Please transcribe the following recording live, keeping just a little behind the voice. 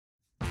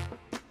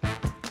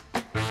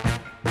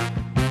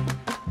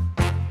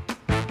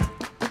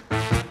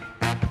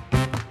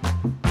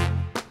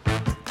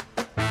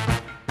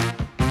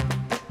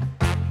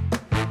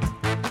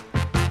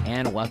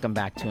welcome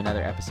back to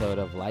another episode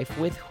of Life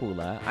with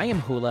Hula. I am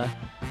Hula,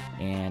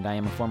 and I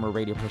am a former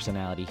radio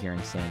personality here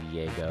in San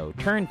Diego,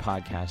 turned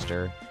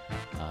podcaster.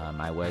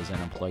 I was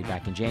unemployed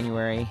back in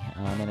January,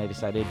 and I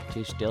decided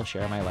to still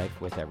share my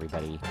life with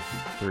everybody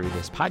through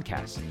this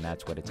podcast, and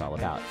that's what it's all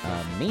about.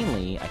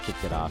 Mainly, I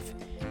kicked it off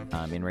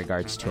in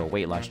regards to a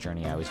weight loss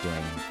journey I was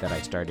doing that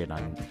I started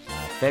on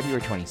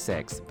February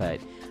 26th, but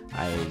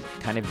I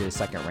kind of did a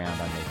second round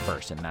on May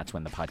 1st, and that's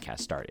when the podcast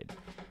started.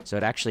 So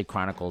it actually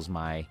chronicles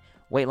my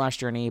weight loss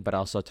journey, but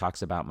also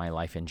talks about my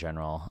life in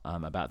general,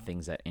 about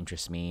things that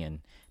interest me and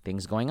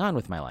things going on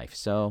with my life.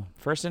 So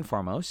first and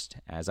foremost,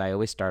 as I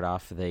always start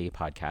off the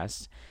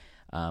podcast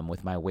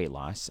with my weight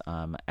loss,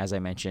 as I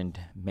mentioned,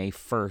 May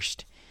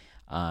 1st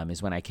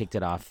is when I kicked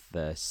it off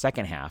the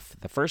second half.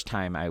 The first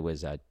time I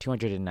was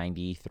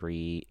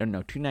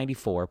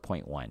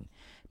 294.1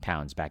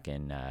 pounds back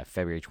in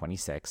February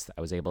 26th.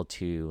 I was able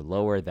to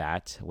lower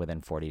that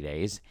within 40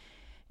 days.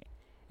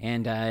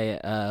 And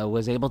I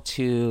was able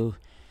to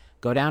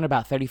go down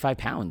about 35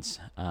 pounds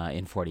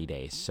in 40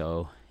 days.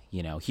 So,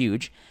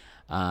 huge.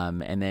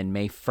 And then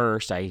May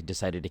 1st, I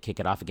decided to kick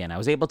it off again. I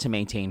was able to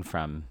maintain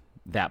from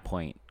that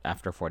point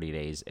after 40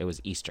 days. It was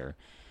Easter.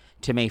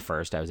 To May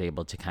 1st, I was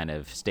able to kind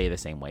of stay the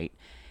same weight.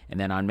 And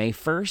then on May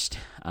 1st,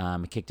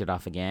 I kicked it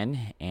off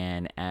again.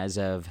 And as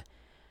of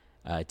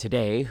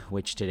today,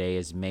 which today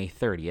is May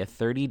 30th,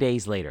 30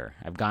 days later,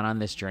 I've gone on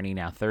this journey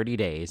now 30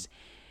 days.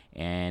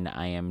 And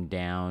I am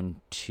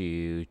down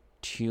to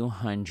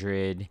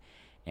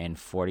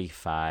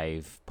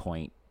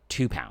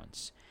 245.2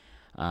 pounds.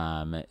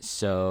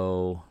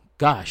 So,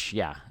 gosh,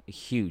 yeah,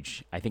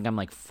 huge. I think I'm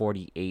like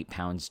 48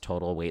 pounds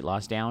total weight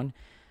loss down.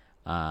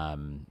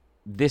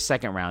 This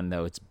second round,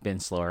 though, it's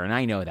been slower, and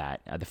I know that.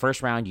 The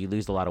first round, you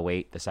lose a lot of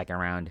weight. The second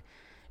round,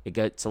 it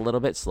gets a little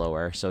bit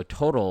slower. So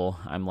total,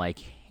 I'm like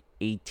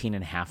 18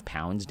 and a half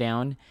pounds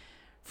down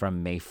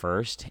from May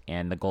 1st,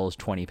 and the goal is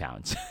 20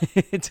 pounds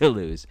to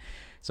lose.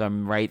 So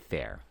I'm right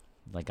there.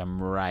 I'm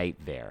right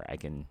there. I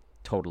can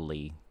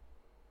totally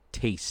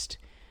taste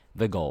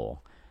the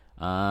goal.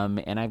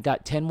 And I've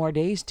got 10 more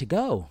days to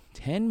go.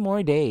 10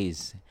 more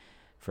days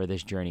for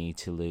this journey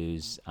to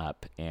lose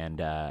up. And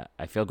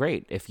I feel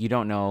great. If you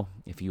don't know,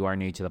 if you are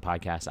new to the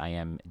podcast, I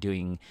am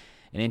doing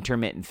an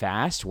intermittent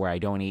fast where I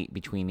don't eat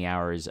between the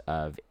hours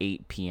of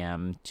 8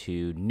 p.m.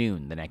 to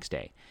noon the next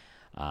day.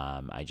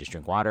 I just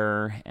drink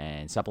water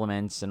and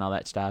supplements and all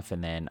that stuff,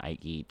 and then I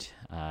eat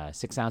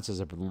 6 ounces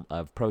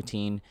of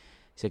protein,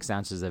 6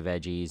 ounces of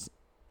veggies,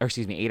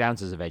 8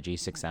 ounces of veggies,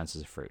 6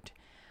 ounces of fruit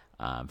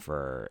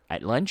for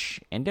at lunch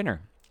and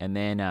dinner. And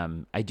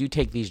then I do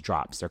take these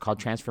drops. They're called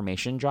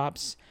transformation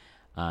drops.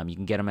 You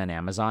can get them on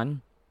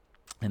Amazon,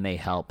 and they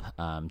help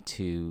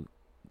to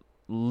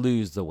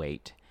lose the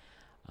weight.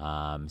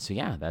 So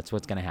yeah, that's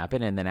what's going to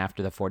happen. And then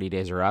after the 40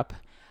 days are up,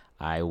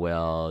 I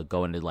will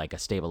go into a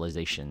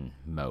stabilization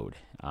mode.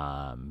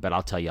 But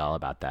I'll tell you all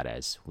about that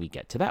as we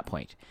get to that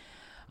point.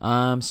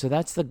 So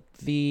that's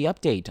the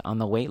update on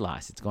the weight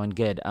loss. It's going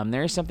good.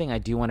 There is something I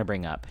do want to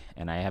bring up,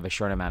 and I have a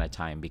short amount of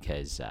time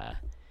because I'm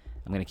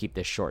going to keep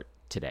this short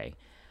today.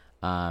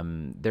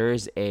 There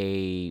is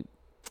a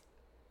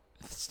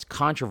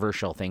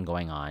controversial thing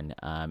going on.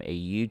 A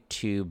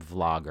YouTube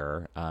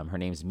vlogger, her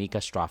name's Mika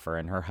Stroffer,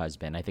 and her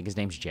husband, I think his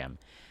name's Jim.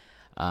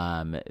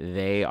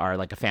 They are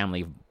like a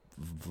family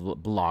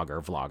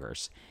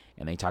vloggers,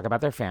 and they talk about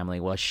their family.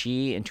 Well,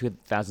 she in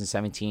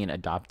 2017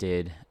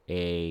 adopted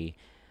a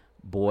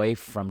boy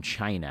from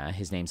China.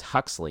 His name's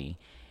Huxley,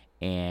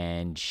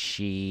 and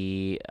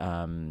she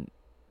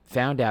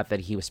found out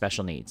that he was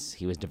special needs.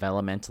 He was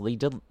developmentally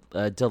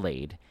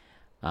delayed.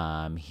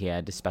 He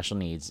had special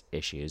needs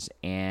issues,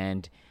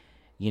 and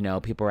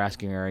people were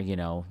asking her,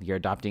 you're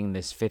adopting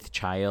this 5th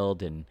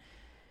child, and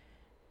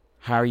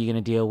how are you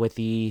going to deal with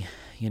the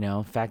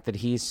fact that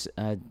he's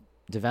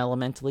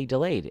developmentally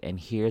delayed? And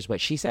here's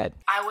what she said.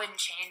 I wouldn't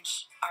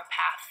change our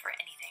path for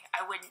anything.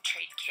 I wouldn't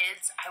trade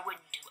kids. I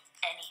wouldn't do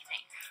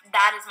anything.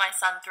 That is my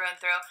son through and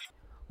through.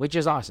 Which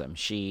is awesome.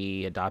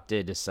 She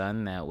adopted a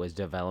son that was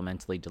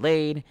developmentally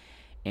delayed,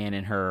 and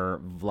in her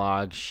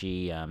vlog,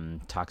 she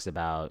talks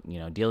about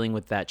dealing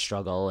with that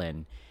struggle.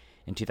 And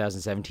in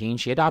 2017,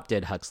 she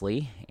adopted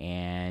Huxley,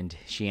 and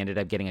she ended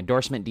up getting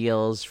endorsement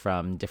deals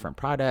from different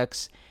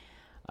products,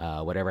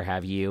 whatever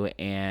have you.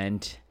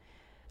 And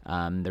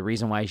the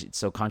reason why it's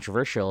so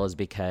controversial is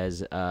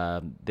because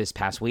this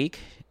past week,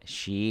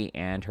 she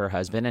and her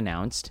husband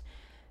announced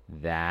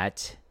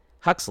that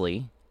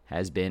Huxley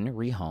has been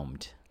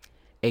rehomed,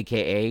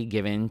 aka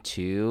given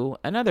to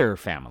another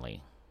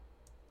family.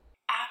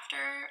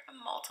 After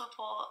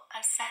multiple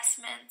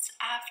assessments,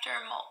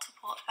 after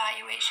multiple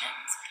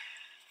evaluations,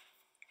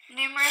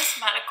 numerous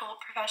medical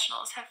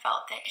professionals have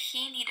felt that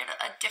he needed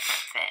a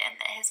different fit and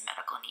that his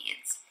medical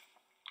needs,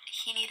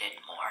 he needed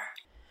more.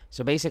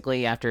 So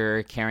basically,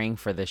 after caring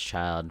for this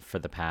child for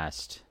the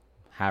past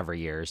however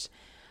years,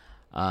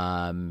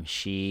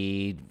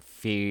 they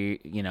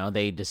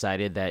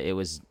decided that it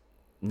was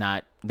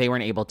they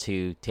weren't able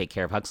to take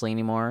care of Huxley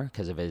anymore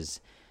because of his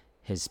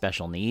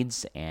special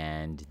needs,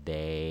 and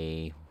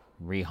they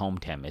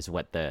rehomed him, is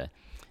what the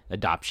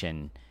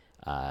adoption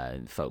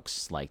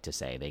folks like to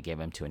say. They gave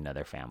him to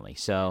another family.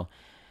 So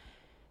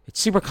it's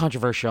super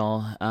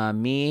controversial.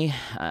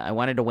 I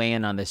wanted to weigh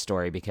in on this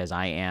story because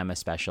I am a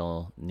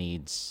special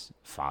needs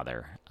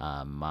father.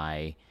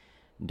 My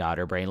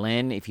daughter,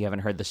 Braylyn, if you haven't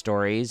heard the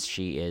stories,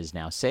 she is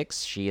now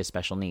 6. She has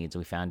special needs.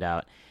 We found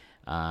out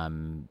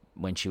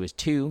when she was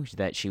 2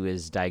 that she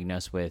was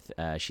diagnosed with,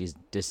 she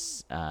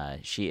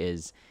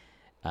is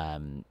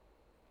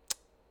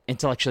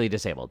intellectually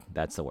disabled.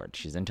 That's the word.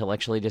 She's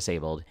intellectually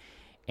disabled,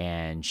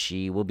 and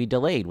she will be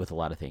delayed with a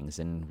lot of things.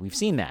 And we've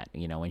seen that,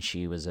 when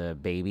she was a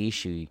baby,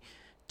 she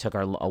took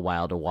her a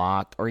while to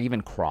walk or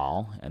even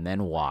crawl and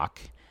then walk.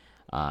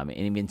 And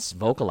even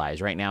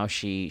vocalize. Right now,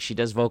 she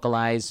does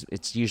vocalize.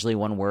 It's usually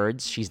one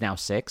words. She's now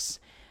 6.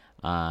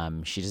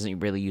 She doesn't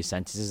really use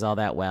sentences all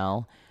that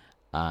well.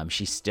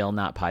 She's still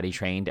not potty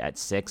trained at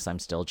 6. I'm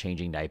still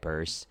changing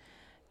diapers,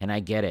 and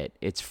I get it.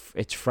 It's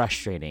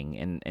frustrating,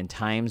 and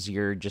times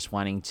you're just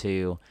wanting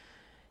to,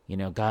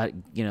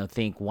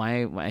 think, why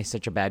am I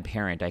such a bad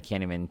parent? I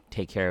can't even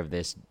take care of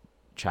this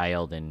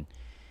child, and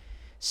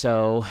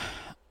so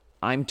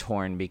I'm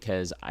torn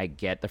because I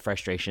get the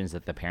frustrations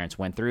that the parents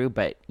went through,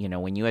 but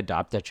when you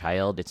adopt a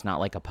child, it's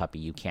not like a puppy.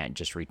 You can't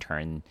just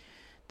return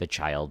the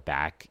child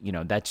back.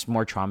 That's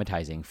more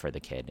traumatizing for the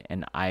kid,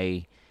 and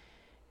I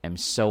am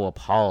so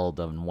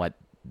appalled on what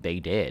they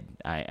did.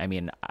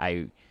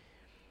 I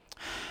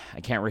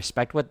can't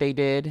respect what they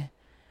did.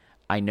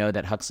 I know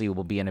that Huxley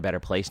will be in a better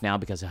place now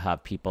because he'll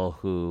have people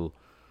who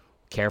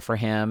care for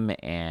him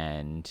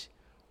and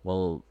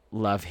will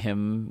love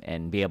him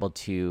and be able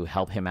to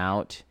help him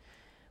out.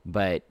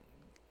 But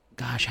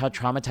gosh, how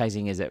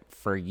traumatizing is it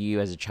for you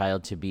as a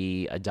child to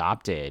be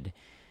adopted,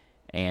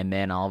 and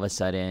then all of a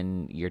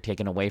sudden you're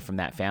taken away from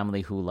that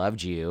family who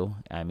loved you?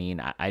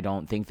 I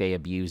don't think they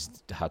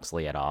abused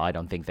Huxley at all. I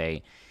don't think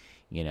they,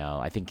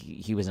 I think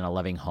he was in a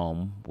loving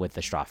home with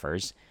the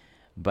Straffers,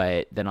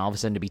 but then all of a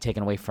sudden to be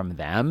taken away from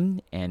them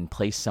and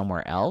placed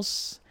somewhere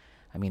else,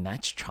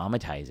 that's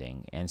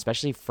traumatizing. And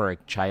especially for a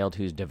child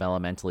who's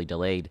developmentally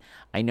delayed,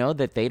 I know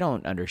that they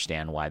don't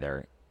understand why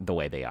they're the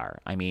way they are.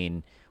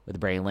 With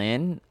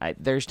Braylyn,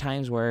 there's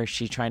times where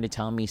she's trying to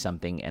tell me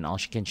something, and all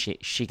she can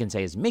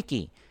say is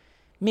Mickey,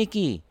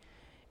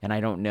 and I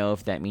don't know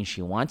if that means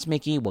she wants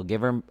Mickey. We'll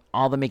give her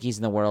all the Mickeys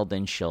in the world,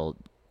 and she'll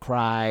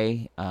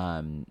cry.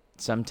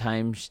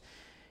 Sometimes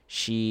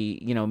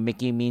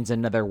Mickey means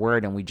another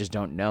word, and we just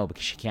don't know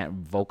because she can't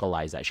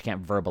vocalize that. She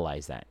can't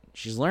verbalize that.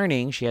 She's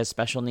learning. She has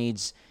special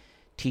needs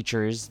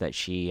teachers that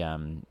she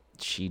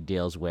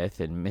deals with,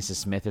 and Mrs.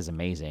 Smith is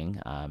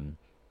amazing.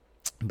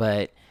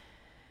 But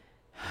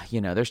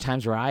there's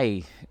times where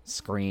I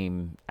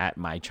scream at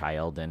my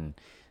child, and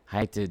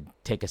I have to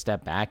take a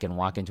step back and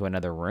walk into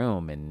another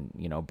room and,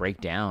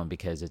 break down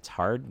because it's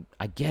hard.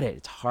 I get it.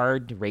 It's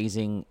hard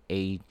raising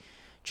a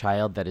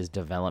child that is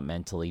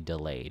developmentally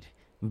delayed,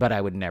 but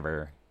I would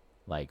never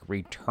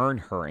return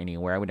her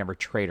anywhere. I would never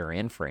trade her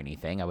in for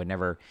anything. I would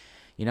never,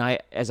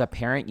 as a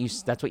parent,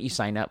 that's what you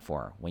sign up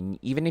for.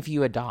 Even if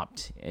you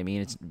adopt,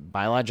 it's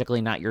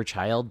biologically not your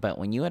child, but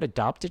when you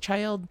adopt a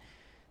child,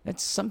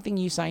 that's something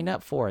you sign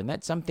up for, and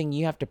that's something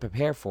you have to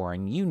prepare for.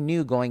 And you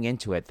knew going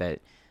into it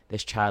that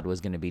this child was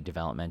going to be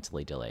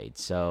developmentally delayed.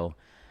 So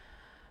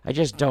I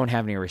just don't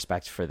have any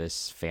respect for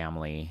this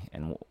family.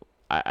 And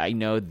I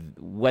know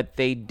what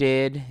they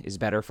did is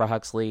better for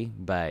Huxley,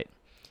 but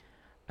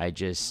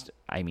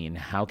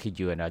how could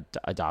you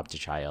adopt a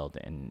child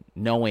and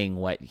knowing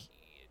what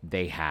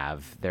they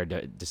have, their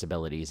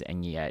disabilities,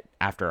 and yet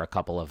after a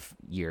couple of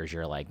years,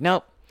 you're like,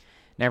 nope,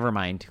 never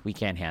mind. We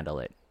can't handle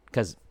it.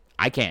 Because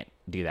I can't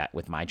do that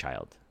with my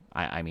child.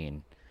 I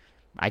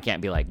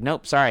can't be like,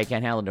 nope, sorry, I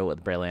can't handle it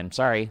with Braylyn.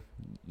 Sorry,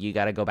 you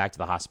got to go back to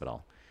the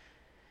hospital.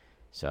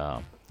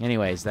 So,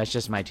 anyways, that's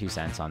just my 2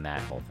 cents on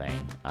that whole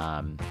thing.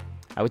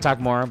 I would talk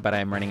more, but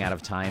I'm running out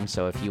of time.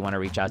 So if you want to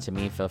reach out to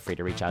me, feel free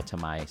to reach out to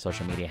my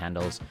social media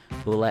handles,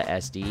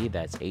 HulaSD.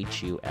 That's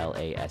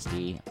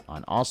HULASD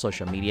on all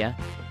social media.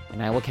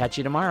 And I will catch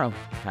you tomorrow.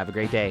 Have a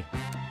great day.